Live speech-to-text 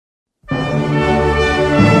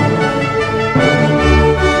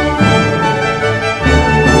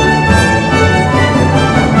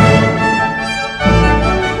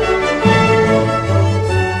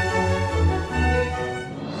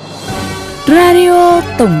Radio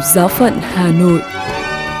Tổng Giáo phận Hà Nội.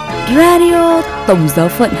 Radio Tổng Giáo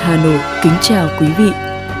phận Hà Nội kính chào quý vị.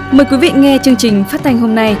 Mời quý vị nghe chương trình phát thanh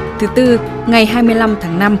hôm nay, thứ Tư, ngày 25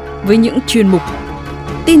 tháng 5 với những chuyên mục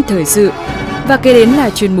tin thời sự và kế đến là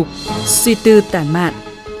chuyên mục suy tư tản mạn.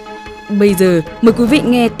 Bây giờ, mời quý vị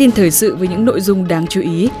nghe tin thời sự với những nội dung đáng chú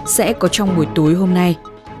ý sẽ có trong buổi tối hôm nay.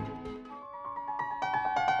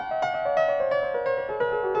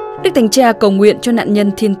 Đức Thánh Cha cầu nguyện cho nạn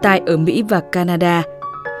nhân thiên tai ở Mỹ và Canada.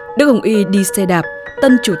 Đức Hồng Y đi xe đạp,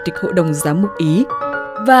 tân Chủ tịch Hội đồng Giám mục Ý.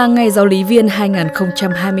 Và Ngày Giáo lý viên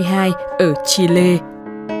 2022 ở Chile.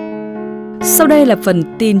 Sau đây là phần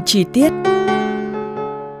tin chi tiết.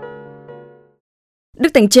 Đức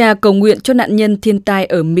Thánh Cha cầu nguyện cho nạn nhân thiên tai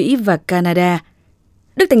ở Mỹ và Canada.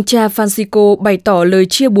 Đức Thánh Cha Francisco bày tỏ lời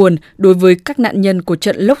chia buồn đối với các nạn nhân của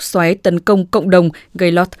trận lốc xoáy tấn công cộng đồng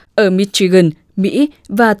Gaylord ở Michigan, Mỹ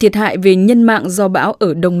và thiệt hại về nhân mạng do bão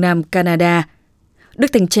ở Đông Nam Canada. Đức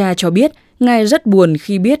Thánh Cha cho biết, Ngài rất buồn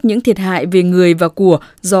khi biết những thiệt hại về người và của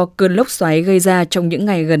do cơn lốc xoáy gây ra trong những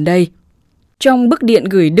ngày gần đây. Trong bức điện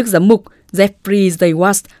gửi Đức Giám mục Jeffrey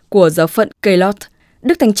Zaywas của giáo phận Gaylord,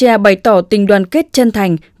 Đức Thánh Cha bày tỏ tình đoàn kết chân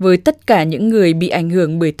thành với tất cả những người bị ảnh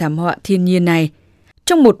hưởng bởi thảm họa thiên nhiên này.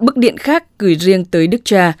 Trong một bức điện khác gửi riêng tới Đức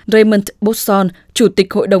cha Raymond Bosson, Chủ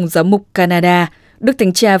tịch Hội đồng Giám mục Canada, Đức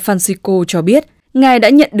Thánh Cha Francisco cho biết, Ngài đã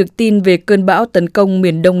nhận được tin về cơn bão tấn công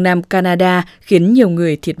miền Đông Nam Canada khiến nhiều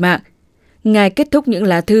người thiệt mạng. Ngài kết thúc những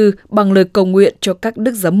lá thư bằng lời cầu nguyện cho các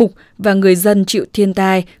đức giám mục và người dân chịu thiên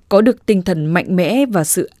tai có được tinh thần mạnh mẽ và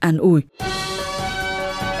sự an ủi.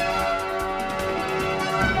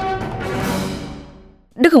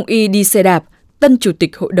 Đức Hồng Y đi xe đạp, tân Chủ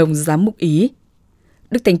tịch Hội đồng Giám mục Ý.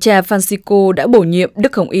 Đức Thánh Cha Francisco đã bổ nhiệm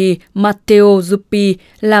Đức Hồng Y Matteo Zuppi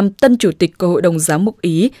làm tân Chủ tịch của Hội đồng Giám mục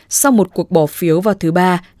Ý sau một cuộc bỏ phiếu vào thứ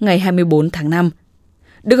Ba, ngày 24 tháng 5.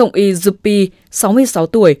 Đức Hồng Y Zuppi, 66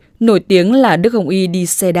 tuổi, nổi tiếng là Đức Hồng Y đi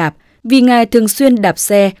xe đạp vì Ngài thường xuyên đạp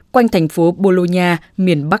xe quanh thành phố Bologna,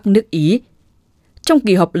 miền Bắc nước Ý. Trong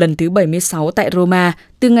kỳ họp lần thứ 76 tại Roma,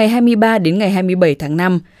 từ ngày 23 đến ngày 27 tháng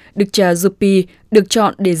 5, Đức cha Zuppi được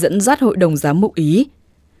chọn để dẫn dắt Hội đồng Giám mục Ý.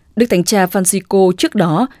 Đức Thánh Cha Francisco trước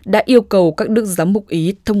đó đã yêu cầu các đức giám mục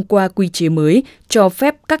Ý thông qua quy chế mới cho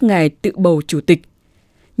phép các ngài tự bầu chủ tịch.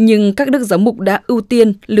 Nhưng các đức giám mục đã ưu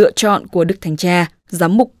tiên lựa chọn của Đức Thánh Cha,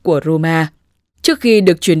 giám mục của Roma. Trước khi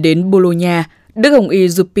được chuyển đến Bologna, Đức Hồng Y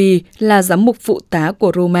Zuppi là giám mục phụ tá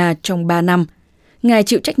của Roma trong 3 năm. Ngài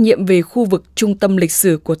chịu trách nhiệm về khu vực trung tâm lịch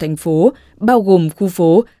sử của thành phố, bao gồm khu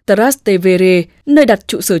phố Trastevere, nơi đặt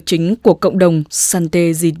trụ sở chính của cộng đồng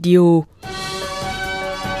Sant'Egidio.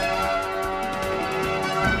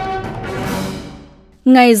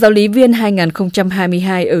 Ngày Giáo lý viên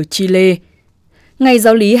 2022 ở Chile. Ngày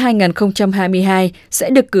Giáo lý 2022 sẽ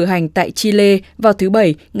được cử hành tại Chile vào thứ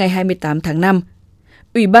Bảy, ngày 28 tháng 5.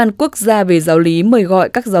 Ủy ban Quốc gia về giáo lý mời gọi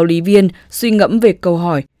các giáo lý viên suy ngẫm về câu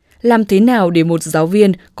hỏi làm thế nào để một giáo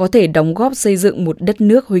viên có thể đóng góp xây dựng một đất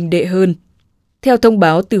nước huynh đệ hơn. Theo thông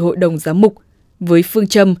báo từ Hội đồng Giám mục, với phương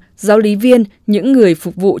châm giáo lý viên, những người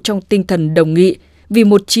phục vụ trong tinh thần đồng nghị vì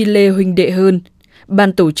một Chile huynh đệ hơn,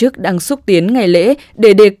 ban tổ chức đang xúc tiến ngày lễ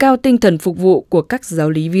để đề cao tinh thần phục vụ của các giáo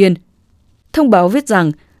lý viên. Thông báo viết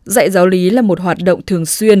rằng, dạy giáo lý là một hoạt động thường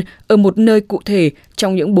xuyên ở một nơi cụ thể,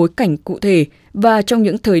 trong những bối cảnh cụ thể và trong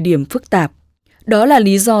những thời điểm phức tạp. Đó là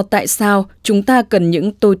lý do tại sao chúng ta cần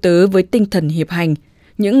những tôi tớ với tinh thần hiệp hành,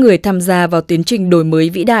 những người tham gia vào tiến trình đổi mới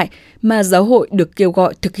vĩ đại mà giáo hội được kêu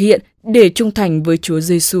gọi thực hiện để trung thành với Chúa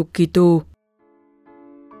Giêsu Kitô.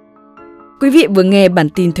 Quý vị vừa nghe bản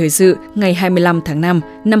tin thời sự ngày 25 tháng 5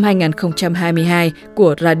 năm 2022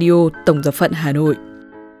 của Radio Tổng Giáo phận Hà Nội.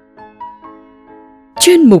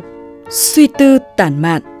 Chuyên mục suy tư tản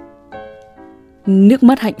mạn. Nước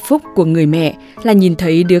mắt hạnh phúc của người mẹ là nhìn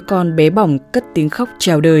thấy đứa con bé bỏng cất tiếng khóc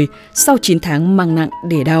chào đời sau 9 tháng mang nặng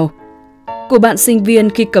đẻ đau. Của bạn sinh viên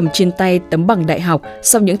khi cầm trên tay tấm bằng đại học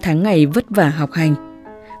sau những tháng ngày vất vả học hành.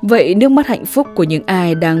 Vậy nước mắt hạnh phúc của những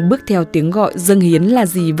ai đang bước theo tiếng gọi dâng hiến là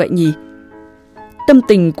gì vậy nhỉ? Tâm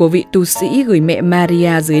tình của vị tu sĩ gửi mẹ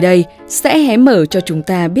Maria dưới đây sẽ hé mở cho chúng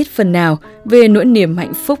ta biết phần nào về nỗi niềm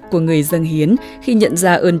hạnh phúc của người dâng hiến khi nhận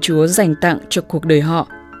ra ơn Chúa dành tặng cho cuộc đời họ.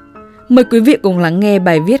 Mời quý vị cùng lắng nghe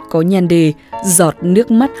bài viết có nhan đề Giọt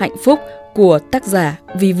nước mắt hạnh phúc của tác giả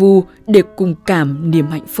Vi Vu để cùng cảm niềm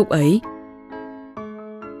hạnh phúc ấy.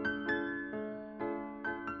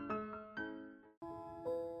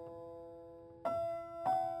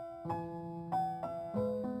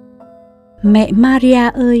 Mẹ Maria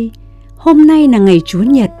ơi, hôm nay là ngày Chúa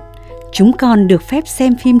Nhật, chúng con được phép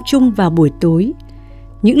xem phim chung vào buổi tối.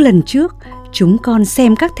 Những lần trước, chúng con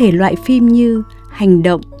xem các thể loại phim như hành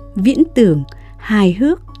động, viễn tưởng, hài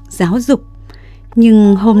hước, giáo dục.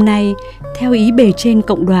 Nhưng hôm nay, theo ý bề trên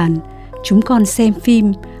cộng đoàn, chúng con xem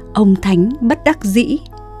phim Ông Thánh Bất Đắc Dĩ.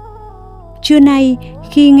 Trưa nay,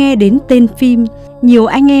 khi nghe đến tên phim, nhiều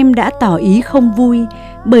anh em đã tỏ ý không vui,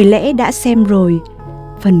 bởi lẽ đã xem rồi.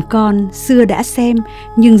 Phần con xưa đã xem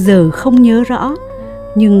nhưng giờ không nhớ rõ.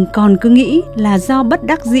 Nhưng con cứ nghĩ là do bất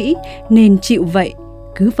đắc dĩ nên chịu vậy,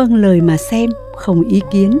 cứ vâng lời mà xem, không ý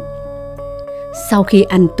kiến. Sau khi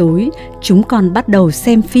ăn tối, chúng con bắt đầu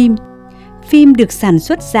xem phim. Phim được sản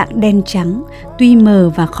xuất dạng đen trắng, tuy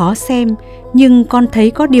mờ và khó xem, nhưng con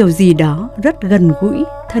thấy có điều gì đó rất gần gũi,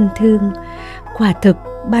 thân thương. Quả thực,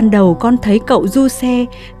 ban đầu con thấy cậu du xe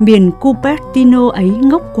miền Cupertino ấy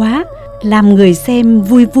ngốc quá, làm người xem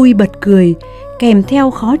vui vui bật cười, kèm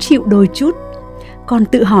theo khó chịu đôi chút. Con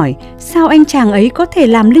tự hỏi sao anh chàng ấy có thể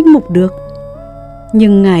làm linh mục được.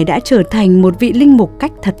 Nhưng Ngài đã trở thành một vị linh mục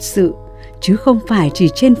cách thật sự, chứ không phải chỉ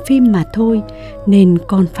trên phim mà thôi, nên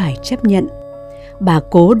con phải chấp nhận. Bà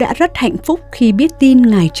cố đã rất hạnh phúc khi biết tin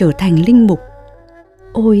Ngài trở thành linh mục.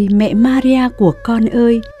 Ôi mẹ Maria của con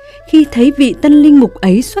ơi, khi thấy vị tân linh mục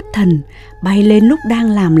ấy xuất thần, bay lên lúc đang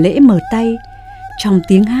làm lễ mở tay, trong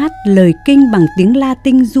tiếng hát lời kinh bằng tiếng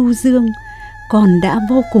Latin du dương, con đã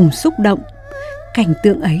vô cùng xúc động. Cảnh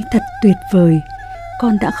tượng ấy thật tuyệt vời,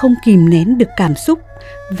 con đã không kìm nén được cảm xúc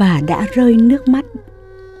và đã rơi nước mắt.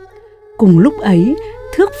 Cùng lúc ấy,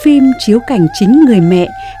 thước phim chiếu cảnh chính người mẹ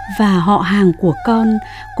và họ hàng của con,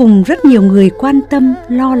 cùng rất nhiều người quan tâm,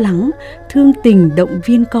 lo lắng, thương tình động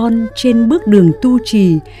viên con trên bước đường tu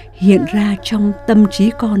trì hiện ra trong tâm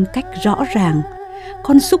trí con cách rõ ràng.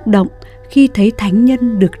 Con xúc động khi thấy thánh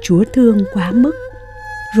nhân được Chúa thương quá mức.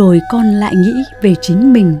 Rồi con lại nghĩ về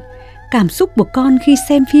chính mình. Cảm xúc của con khi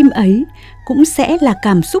xem phim ấy cũng sẽ là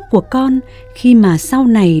cảm xúc của con khi mà sau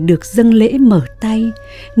này được dâng lễ mở tay.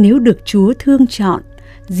 Nếu được Chúa thương chọn,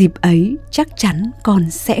 dịp ấy chắc chắn con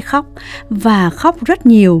sẽ khóc, và khóc rất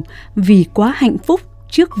nhiều vì quá hạnh phúc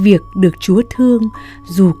trước việc được Chúa thương,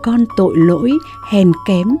 dù con tội lỗi, hèn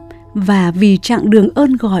kém, và vì chặng đường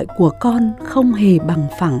ơn gọi của con không hề bằng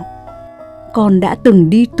phẳng. Con đã từng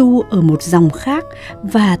đi tu ở một dòng khác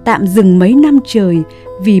và tạm dừng mấy năm trời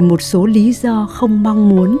vì một số lý do không mong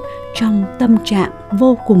muốn, trong tâm trạng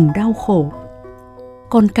vô cùng đau khổ.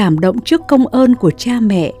 Con cảm động trước công ơn của cha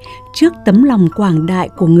mẹ, trước tấm lòng quảng đại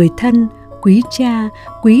của người thân, quý cha,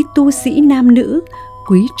 quý tu sĩ nam nữ,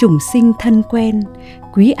 quý chủng sinh thân quen,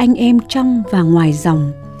 quý anh em trong và ngoài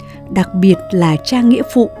dòng, đặc biệt là cha nghĩa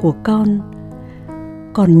phụ của con.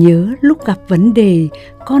 Còn nhớ lúc gặp vấn đề,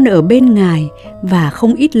 con ở bên Ngài và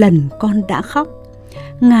không ít lần con đã khóc.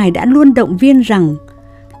 Ngài đã luôn động viên rằng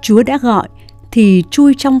Chúa đã gọi thì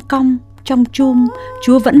chui trong cong, trong chum,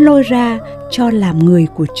 Chúa vẫn lôi ra cho làm người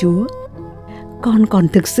của Chúa. Con còn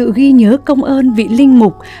thực sự ghi nhớ công ơn vị linh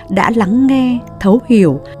mục đã lắng nghe, thấu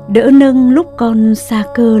hiểu, đỡ nâng lúc con sa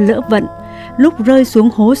cơ lỡ vận, lúc rơi xuống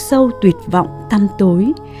hố sâu tuyệt vọng tăm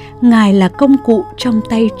tối. Ngài là công cụ trong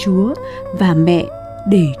tay Chúa và mẹ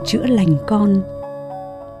để chữa lành con.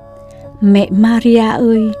 Mẹ Maria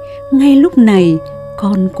ơi, ngay lúc này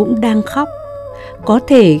con cũng đang khóc. Có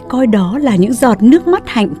thể coi đó là những giọt nước mắt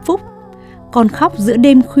hạnh phúc. Con khóc giữa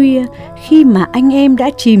đêm khuya khi mà anh em đã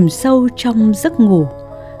chìm sâu trong giấc ngủ.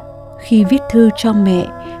 Khi viết thư cho mẹ,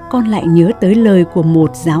 con lại nhớ tới lời của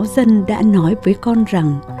một giáo dân đã nói với con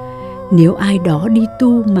rằng nếu ai đó đi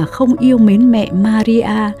tu mà không yêu mến mẹ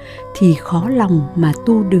Maria thì khó lòng mà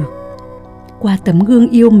tu được. Qua tấm gương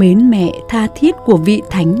yêu mến mẹ tha thiết của vị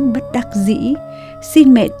thánh bất đắc dĩ,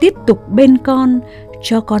 xin mẹ tiếp tục bên con,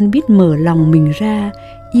 cho con biết mở lòng mình ra,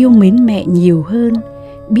 yêu mến mẹ nhiều hơn,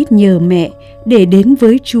 biết nhờ mẹ để đến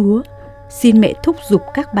với Chúa. Xin mẹ thúc giục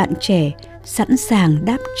các bạn trẻ sẵn sàng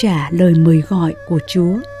đáp trả lời mời gọi của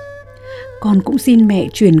Chúa. Con cũng xin mẹ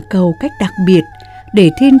truyền cầu cách đặc biệt để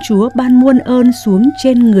Thiên Chúa ban muôn ơn xuống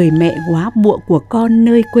trên người mẹ góa bụa của con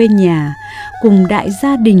nơi quê nhà, cùng đại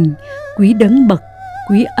gia đình, quý đấng bậc,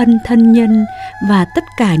 quý ân thân nhân và tất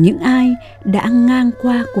cả những ai đã ngang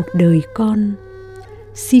qua cuộc đời con.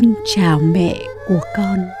 Xin chào mẹ của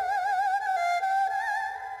con.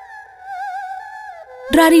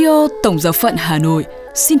 Radio Tổng giáo phận Hà Nội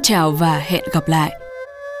xin chào và hẹn gặp lại.